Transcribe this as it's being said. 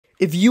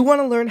If you want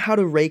to learn how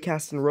to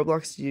raycast in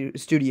Roblox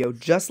Studio,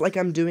 just like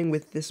I'm doing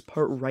with this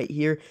part right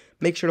here,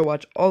 make sure to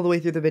watch all the way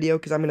through the video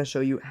because I'm going to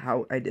show you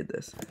how I did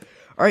this.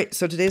 Alright,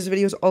 so today's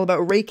video is all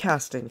about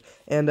raycasting,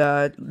 and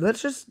I'm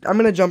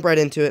going to jump right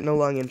into it, no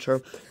long intro.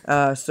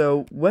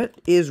 So what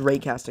is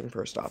raycasting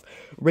first off?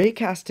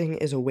 Raycasting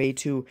is a way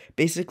to,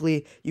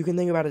 basically, you can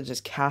think about it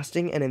as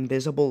casting an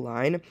invisible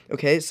line,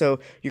 okay? So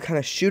you're kind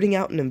of shooting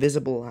out an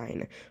invisible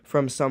line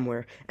from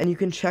somewhere, and you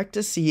can check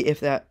to see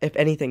if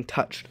anything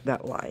touched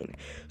that line.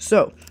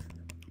 So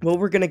what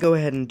we're going to go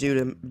ahead and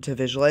do to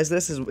visualize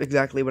this is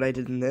exactly what I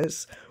did in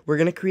this. We're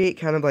going to create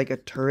kind of like a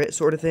turret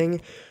sort of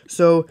thing.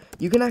 So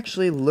you can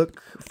actually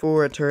look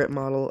for a turret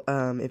model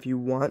if you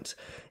want.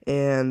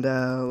 And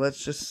I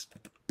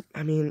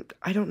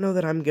don't know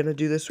that I'm going to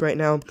do this right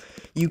now.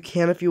 You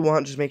can if you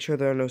want, just make sure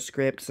there are no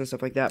scripts and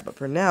stuff like that. But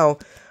for now,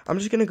 I'm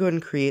just going to go ahead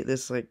and create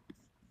this, like,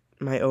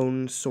 my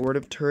own sort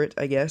of turret,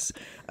 I guess.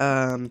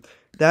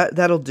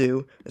 That'll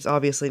do. It's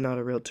obviously not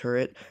a real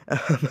turret,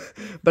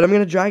 but I'm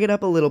going to drag it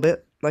up a little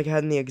bit, like I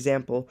had in the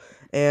example,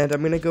 and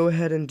I'm going to go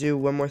ahead and do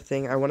one more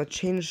thing. I want to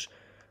change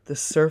the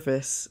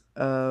surface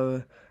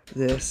of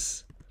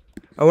this.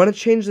 I want to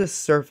change this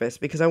surface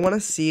because I want to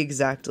see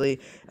exactly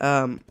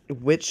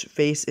which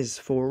face is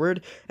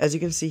forward. As you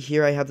can see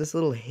here, I have this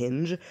little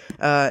hinge,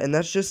 and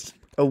that's just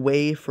a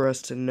way for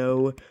us to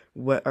know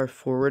what our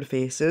forward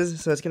face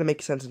is, so that's going to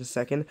make sense in a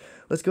second.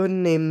 Let's go ahead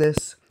and name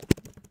this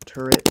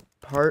turret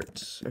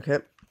part, okay?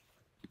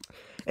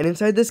 And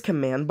inside this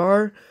command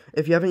bar,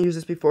 if you haven't used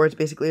this before, it's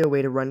basically a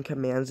way to run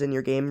commands in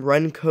your game,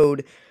 run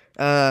code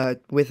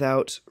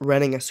without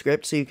running a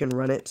script, so you can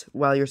run it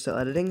while you're still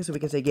editing. So we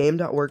can say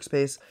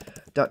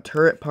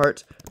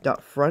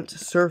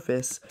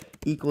game.workspace.turretPart.frontSurface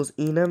equals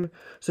enum.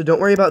 So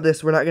don't worry about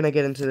this, we're not going to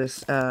get into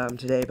this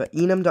today, but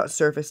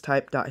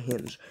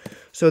enum.surfaceType.hinge.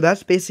 So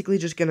that's basically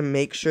just going to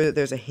make sure that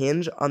there's a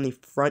hinge on the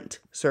front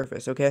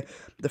surface, okay?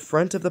 The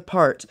front of the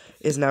part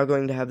is now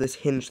going to have this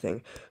hinge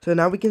thing. So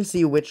now we can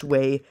see which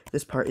way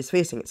this part is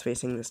facing. It's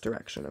facing this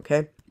direction,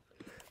 okay?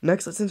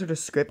 Next, let's insert a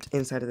script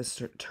inside of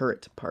this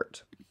turret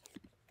part.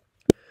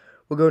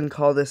 We'll go ahead and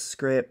call this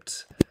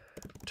script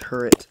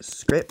turret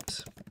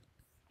script.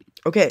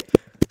 Okay,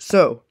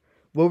 so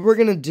what we're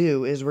going to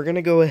do is we're going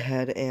to go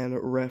ahead and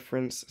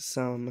reference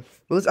some,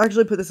 well, let's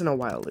actually put this in a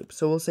while loop.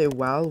 So we'll say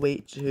while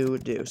wait to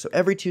do. So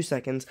every 2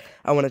 seconds,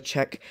 I want to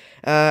check,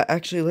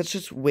 actually, let's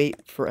just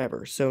wait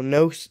forever. So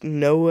no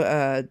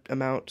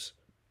amount,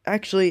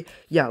 actually,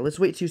 yeah, let's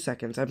wait 2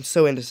 seconds. I'm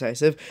so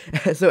indecisive.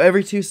 So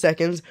every 2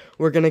 seconds,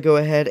 we're going to go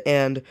ahead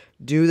and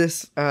do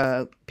this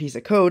piece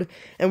of code,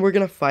 and we're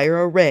going to fire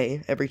a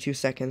ray every 2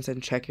 seconds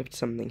and check if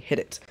something hit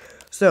it.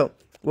 So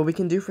what we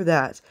can do for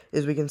that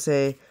is we can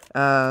say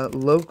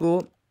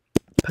local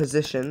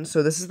position.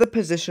 So this is the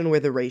position where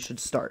the ray should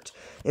start.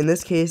 In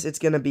this case, it's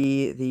going to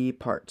be the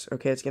part.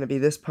 Okay, it's going to be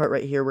this part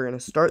right here. We're going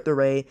to start the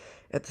ray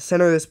at the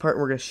center of this part,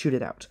 and we're going to shoot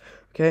it out.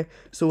 Okay,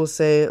 so we'll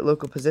say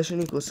local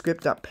position equals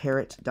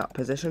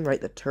script.parent.position,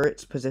 right, the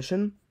turret's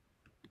position.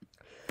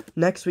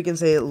 Next, we can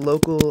say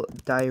local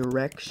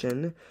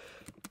direction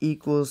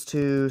equals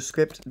to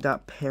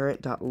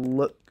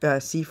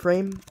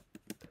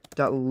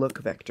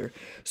script.parent.look vector.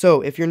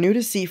 So if you're new to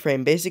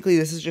CFrame, basically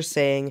this is just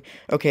saying,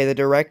 okay, the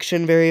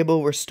direction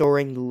variable, we're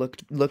storing the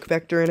look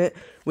vector in it,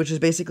 which is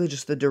basically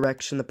just the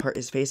direction the part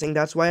is facing.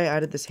 That's why I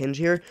added this hinge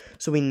here,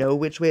 so we know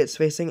which way it's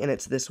facing, and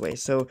it's this way.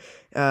 So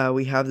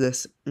we have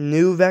this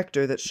new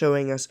vector that's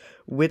showing us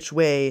which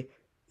way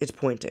it's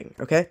pointing,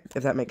 okay?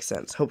 If that makes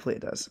sense. Hopefully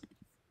it does.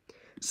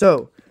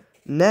 So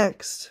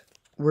next,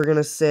 we're going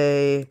to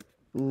say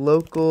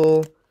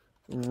local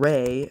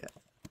ray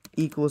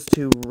equals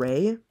to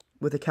ray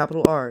with a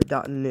capital R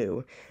dot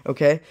new,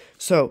 okay?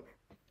 So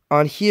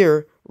on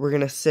here, we're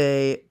going to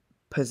say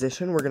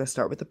position. We're going to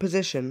start with the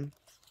position,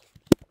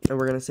 and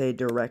we're going to say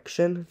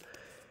direction,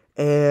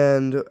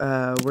 and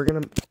we're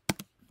going to,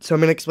 so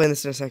I'm going to explain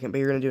this in a second, but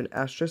you're going to do an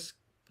asterisk,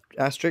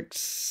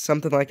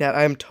 something like that.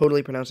 I am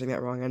totally pronouncing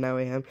that wrong. I know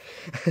I am.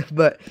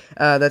 But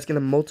that's going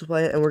to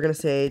multiply it, and we're going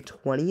to say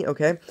 20,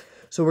 okay?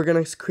 So we're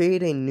going to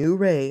create a new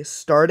ray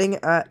starting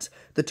at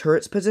the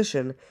turret's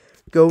position,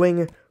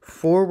 going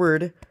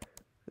forward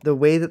the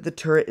way that the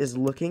turret is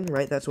looking,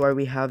 right? That's why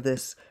we have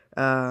this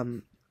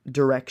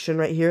direction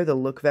right here, the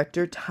look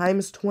vector,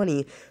 times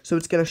 20, so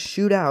it's going to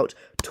shoot out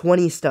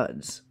 20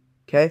 studs,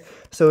 okay?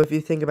 So if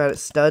you think about it,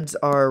 studs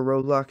are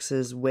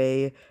Roblox's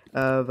way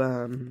of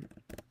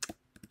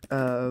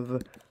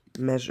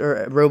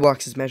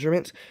Roblox's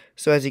measurement.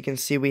 So as you can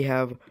see, we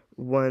have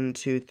 1,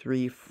 2,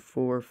 3,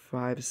 4,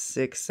 5,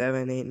 6,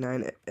 7, 8,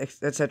 9,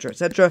 etc.,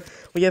 etc.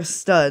 We have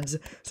studs,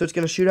 so it's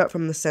going to shoot out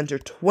from the center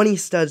 20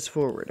 studs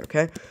forward,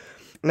 okay?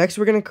 Next,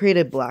 we're going to create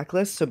a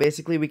blacklist, so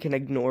basically we can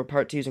ignore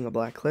parts using a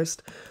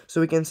blacklist.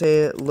 So we can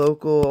say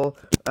local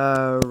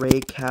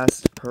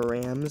raycast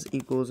params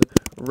equals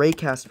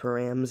raycast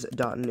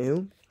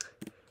params.new.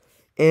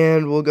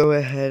 And we'll go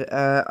ahead,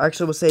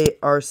 actually we'll say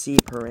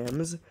rc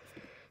params,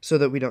 so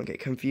that we don't get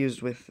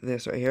confused with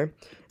this right here.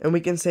 And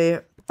we can say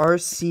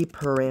rc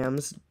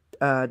params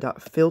dot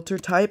filter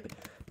type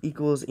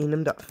equals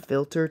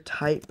enum.filter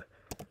type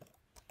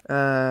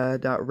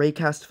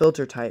 .raycast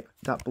filter type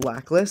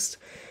 .blacklist.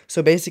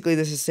 So basically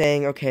this is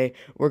saying, okay,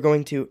 we're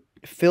going to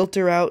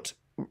filter out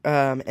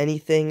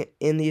anything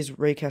in these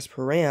RAYCAST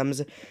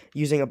params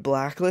using a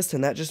blacklist,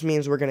 and that just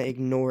means we're going to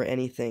ignore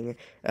anything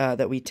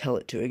that we tell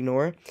it to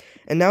ignore.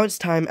 And now it's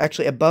time,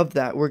 actually above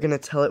that, we're going to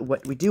tell it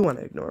what we do want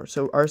to ignore.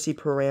 So rc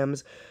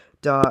params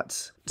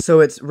so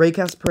it's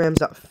raycast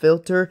params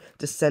filter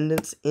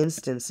descendants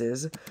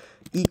instances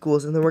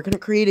equals, and then we're going to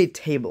create a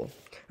table.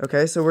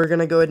 Okay, so we're going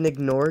to go ahead and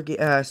ignore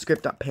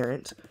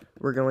script.parent.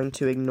 We're going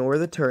to ignore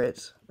the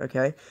turret,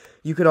 okay?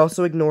 You could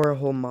also ignore a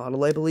whole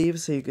model, I believe,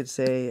 so you could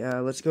say,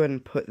 let's go ahead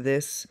and put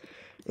this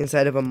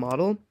inside of a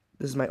model.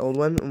 This is my old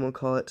one, and we'll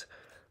call it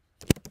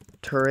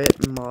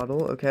turret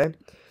model, okay?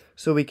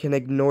 So we can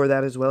ignore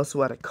that as well, so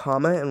we'll add a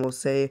comma, and we'll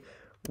say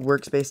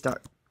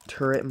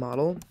workspace.turret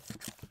model.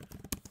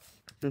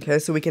 Okay,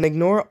 so we can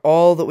ignore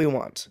all that we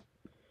want,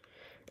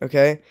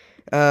 okay?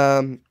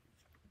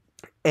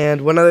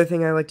 And one other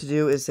thing I like to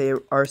do is say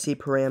rc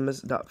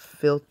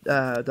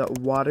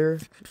params.water,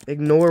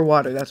 ignore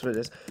water, that's what it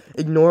is.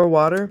 Ignore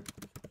water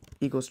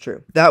equals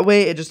true. That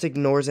way it just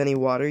ignores any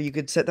water. You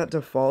could set that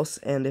to false,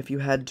 and if you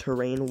had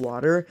terrain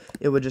water,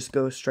 it would just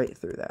go straight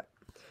through that.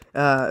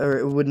 Or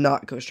it would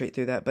not go straight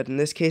through that, but in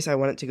this case, I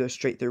want it to go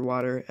straight through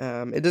water.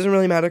 It doesn't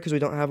really matter because we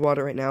don't have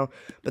water right now,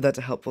 but that's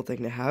a helpful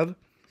thing to have.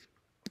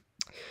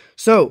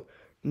 So,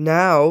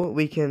 now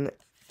we can,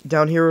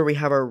 down here where we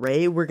have our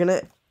array, we're going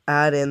to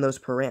add in those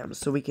params.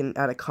 So we can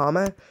add a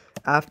comma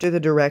after the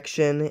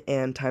direction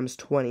and times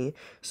 20.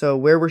 So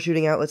where we're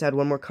shooting out, let's add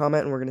one more comma,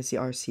 and we're going to see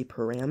rc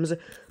params.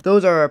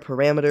 Those are our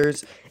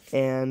parameters,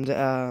 and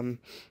those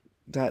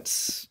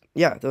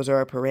are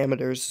our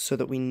parameters so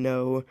that we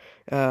know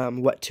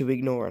what to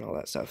ignore and all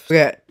that stuff.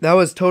 Okay, that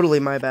was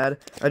totally my bad.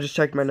 I just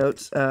checked my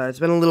notes. It's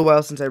been a little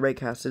while since I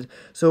raycasted.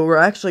 So what we're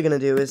actually going to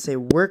do is say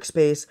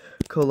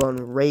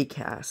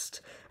workspace::raycast.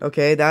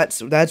 Okay,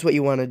 that's what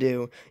you want to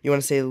do. You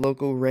want to say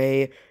local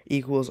ray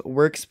equals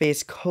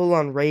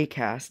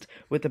workspace::raycast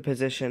with the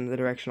position, the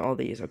direction, all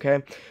these,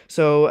 okay?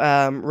 So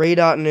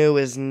ray.new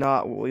is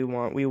not what we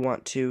want. We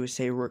want to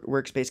say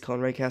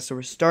workspace::raycast, so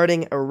we're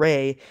starting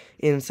array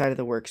inside of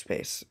the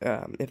workspace,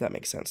 if that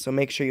makes sense. So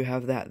make sure you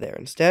have that there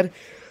instead.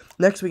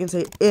 Next, we can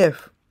say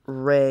if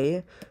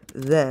ray,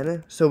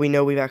 then, so we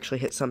know we've actually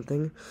hit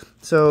something.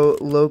 So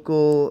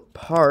local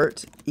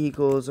part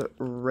equals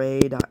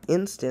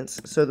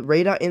ray.instance. So the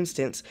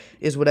ray.instance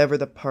is whatever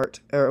the part,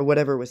 or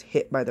whatever was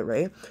hit by the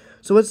ray.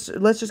 So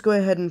let's just go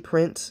ahead and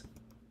print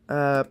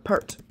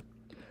part.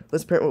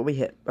 Let's print what we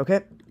hit,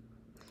 okay?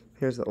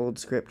 Here's the old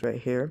script right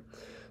here.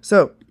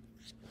 So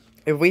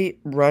if we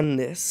run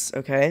this,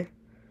 okay,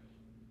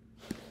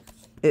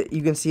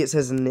 you can see it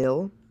says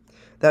nil.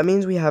 That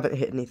means we haven't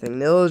hit anything.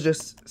 Nil is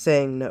just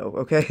saying no,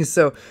 okay?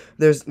 So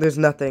there's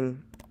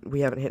nothing, we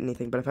haven't hit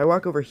anything. But if I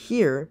walk over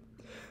here,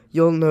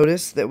 you'll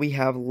notice that we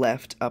have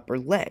left upper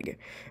leg,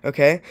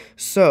 okay?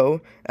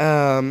 So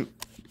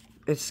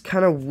it's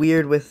kind of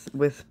weird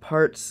with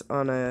parts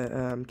on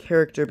a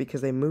character because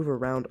they move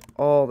around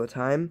all the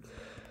time.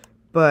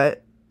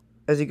 But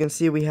as you can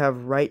see, we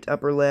have right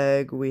upper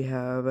leg, we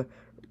have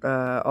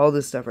all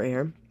this stuff right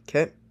here,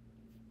 okay?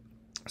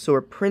 So we're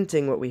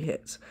printing what we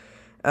hit.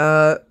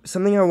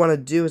 Something I want to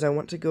do is I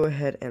want to go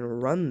ahead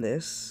and run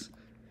this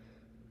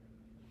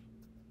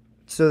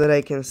so that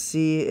I can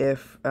see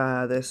if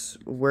this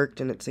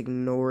worked and it's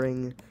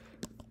ignoring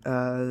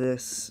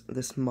this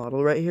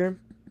model right here.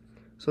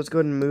 So let's go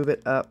ahead and move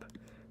it up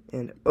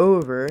and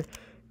over,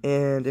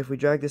 and if we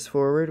drag this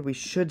forward, we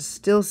should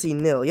still see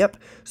nil. Yep,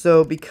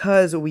 so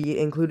because we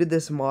included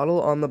this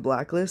model on the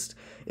blacklist,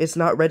 it's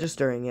not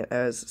registering it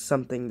as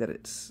something that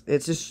it's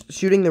just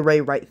shooting the ray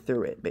right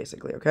through it,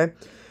 basically, okay?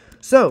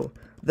 So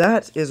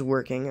that is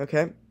working,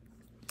 okay?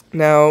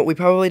 Now, we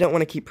probably don't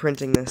want to keep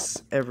printing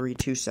this every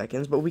 2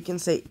 seconds, but we can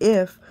say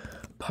if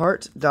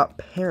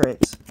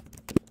part.parent,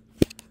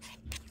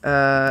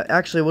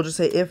 actually, we'll just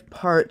say if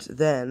part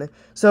then.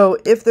 So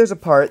if there's a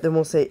part, then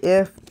we'll say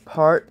if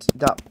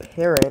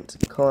part.parent,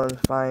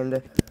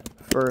 find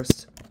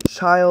first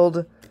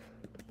child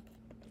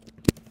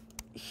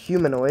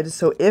humanoid.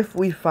 So if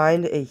we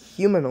find a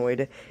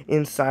humanoid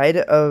inside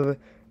of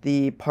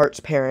the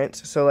part's parent,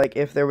 so like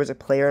if there was a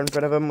player in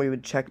front of them, we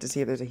would check to see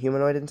if there's a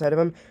humanoid inside of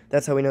them.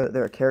 That's how we know that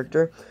they're a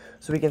character.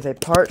 So we can say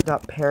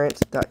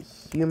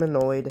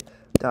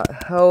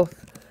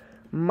part.parent.humanoid.health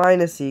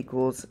minus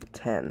equals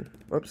 10.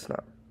 Whoops,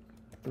 not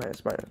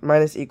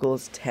minus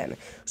equals 10.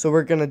 So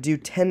we're gonna do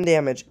 10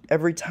 damage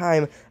every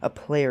time a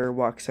player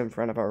walks in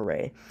front of our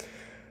array.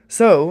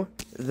 So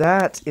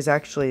that is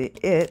actually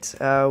it.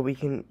 We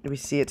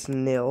see it's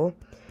nil.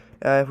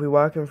 If we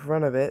walk in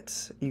front of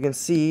it, you can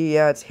see,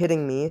 yeah, it's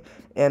hitting me,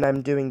 and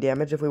I'm doing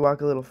damage. If we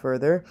walk a little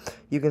further,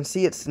 you can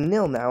see it's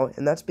nil now,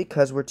 and that's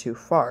because we're too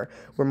far.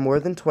 We're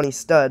more than 20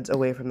 studs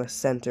away from the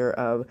center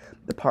of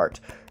the part.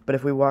 But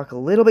if we walk a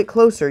little bit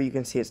closer, you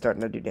can see it's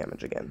starting to do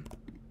damage again.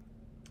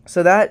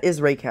 So that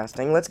is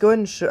raycasting. Let's go ahead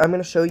and I'm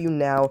going to show you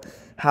now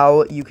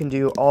how you can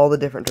do all the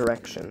different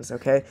directions,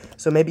 okay?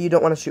 So maybe you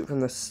don't want to shoot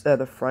from the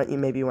front,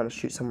 maybe you want to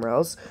shoot somewhere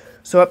else.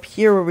 So up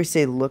here where we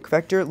say look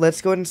vector,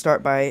 let's go ahead and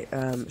start by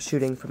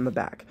shooting from the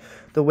back.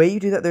 The way you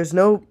do that, there's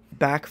no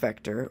back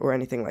vector or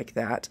anything like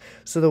that.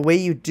 So the way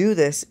you do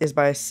this is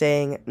by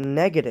saying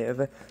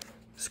negative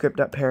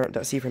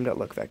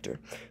script.parent.cframe.look vector.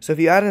 So if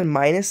you add a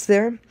minus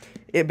there,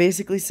 it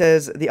basically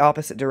says the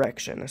opposite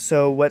direction.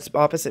 So what's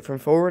opposite from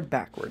forward?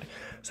 Backward.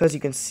 So as you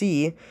can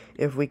see,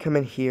 if we come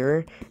in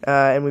here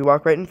and we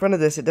walk right in front of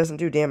this, it doesn't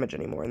do damage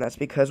anymore, and that's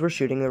because we're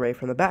shooting the ray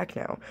from the back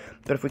now.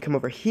 But if we come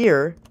over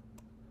here,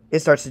 it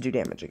starts to do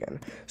damage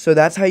again. So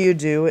that's how you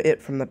do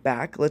it from the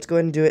back. Let's go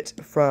ahead and do it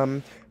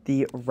from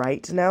the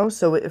right now.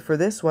 So for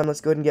this one,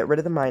 let's go ahead and get rid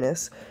of the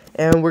minus,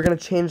 and we're going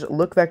to change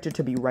look vector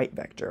to be right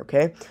vector,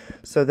 okay?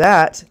 So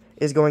that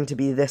is going to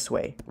be this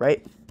way,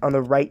 right? On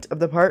the right of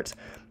the part,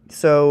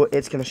 so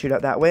it's going to shoot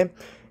out that way.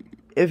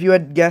 If you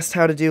had guessed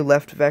how to do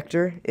left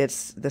vector,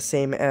 it's the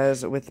same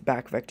as with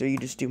back vector. You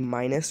just do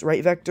minus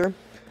right vector.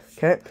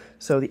 Okay,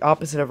 so the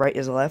opposite of right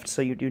is left,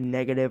 so you do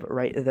negative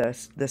right,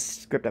 the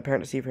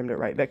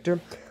script.parent.cframe.right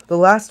vector. The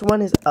last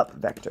one is up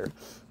vector.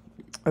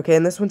 Okay,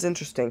 and this one's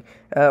interesting.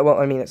 Well,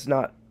 I mean, it's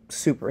not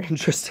super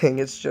interesting,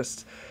 it's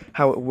just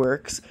how it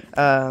works.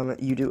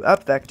 You do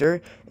up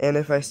vector, and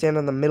if I stand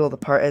on the middle of the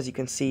part, as you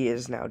can see, it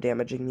is now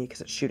damaging me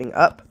because it's shooting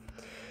up.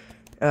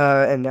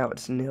 And now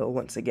it's nil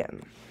once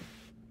again.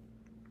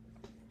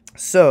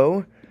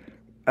 So,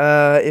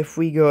 if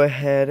we go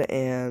ahead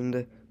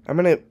and, I'm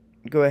going to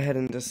go ahead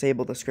and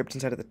disable the script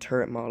inside of the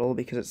turret model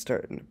because it's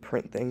starting to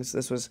print things.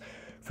 This was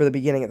for the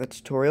beginning of the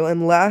tutorial.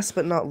 And last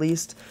but not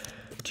least,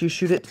 to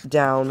shoot it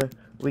down,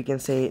 we can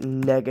say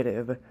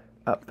negative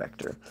up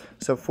vector.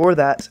 So for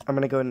that, I'm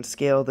going to go ahead and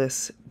scale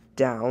this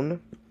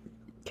down,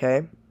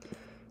 okay,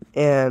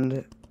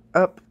 and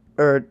up,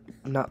 or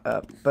not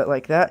up, but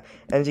like that.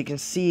 And as you can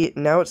see,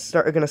 now it's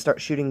going to start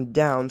shooting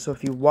down. So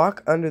if you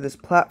walk under this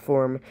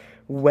platform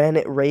when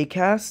it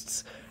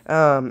raycasts,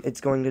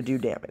 it's going to do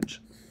damage.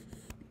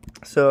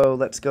 So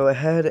let's go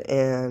ahead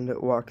and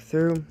walk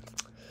through.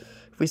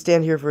 If we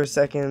stand here for a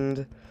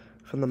second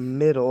from the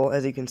middle,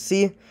 as you can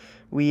see,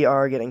 we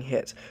are getting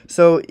hit.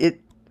 So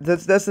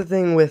that's the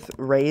thing with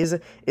rays,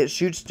 it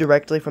shoots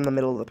directly from the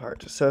middle of the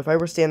part. So if I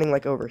were standing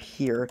like over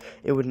here,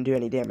 it wouldn't do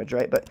any damage,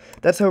 right? But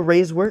that's how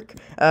rays work,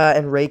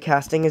 and ray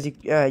casting, as you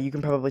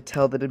can probably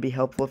tell that it'd be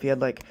helpful if you had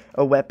like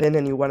a weapon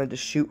and you wanted to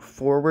shoot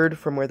forward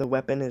from where the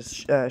weapon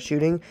is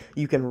shooting.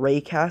 You can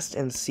ray cast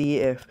and see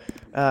if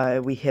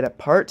we hit a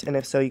part, and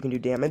if so, you can do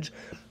damage.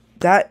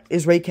 That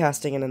is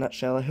raycasting in a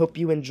nutshell. I hope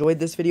you enjoyed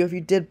this video. If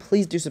you did,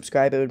 please do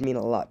subscribe. It would mean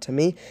a lot to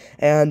me.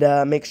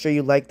 And make sure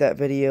you like that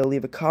video.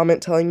 Leave a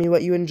comment telling me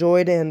what you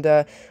enjoyed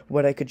and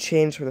what I could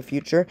change for the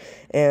future.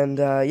 And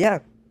yeah,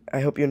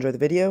 I hope you enjoyed the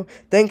video.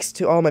 Thanks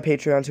to all my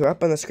Patreons who are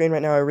up on the screen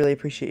right now. I really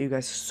appreciate you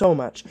guys so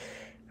much.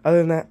 Other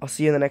than that, I'll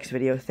see you in the next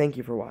video. Thank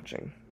you for watching.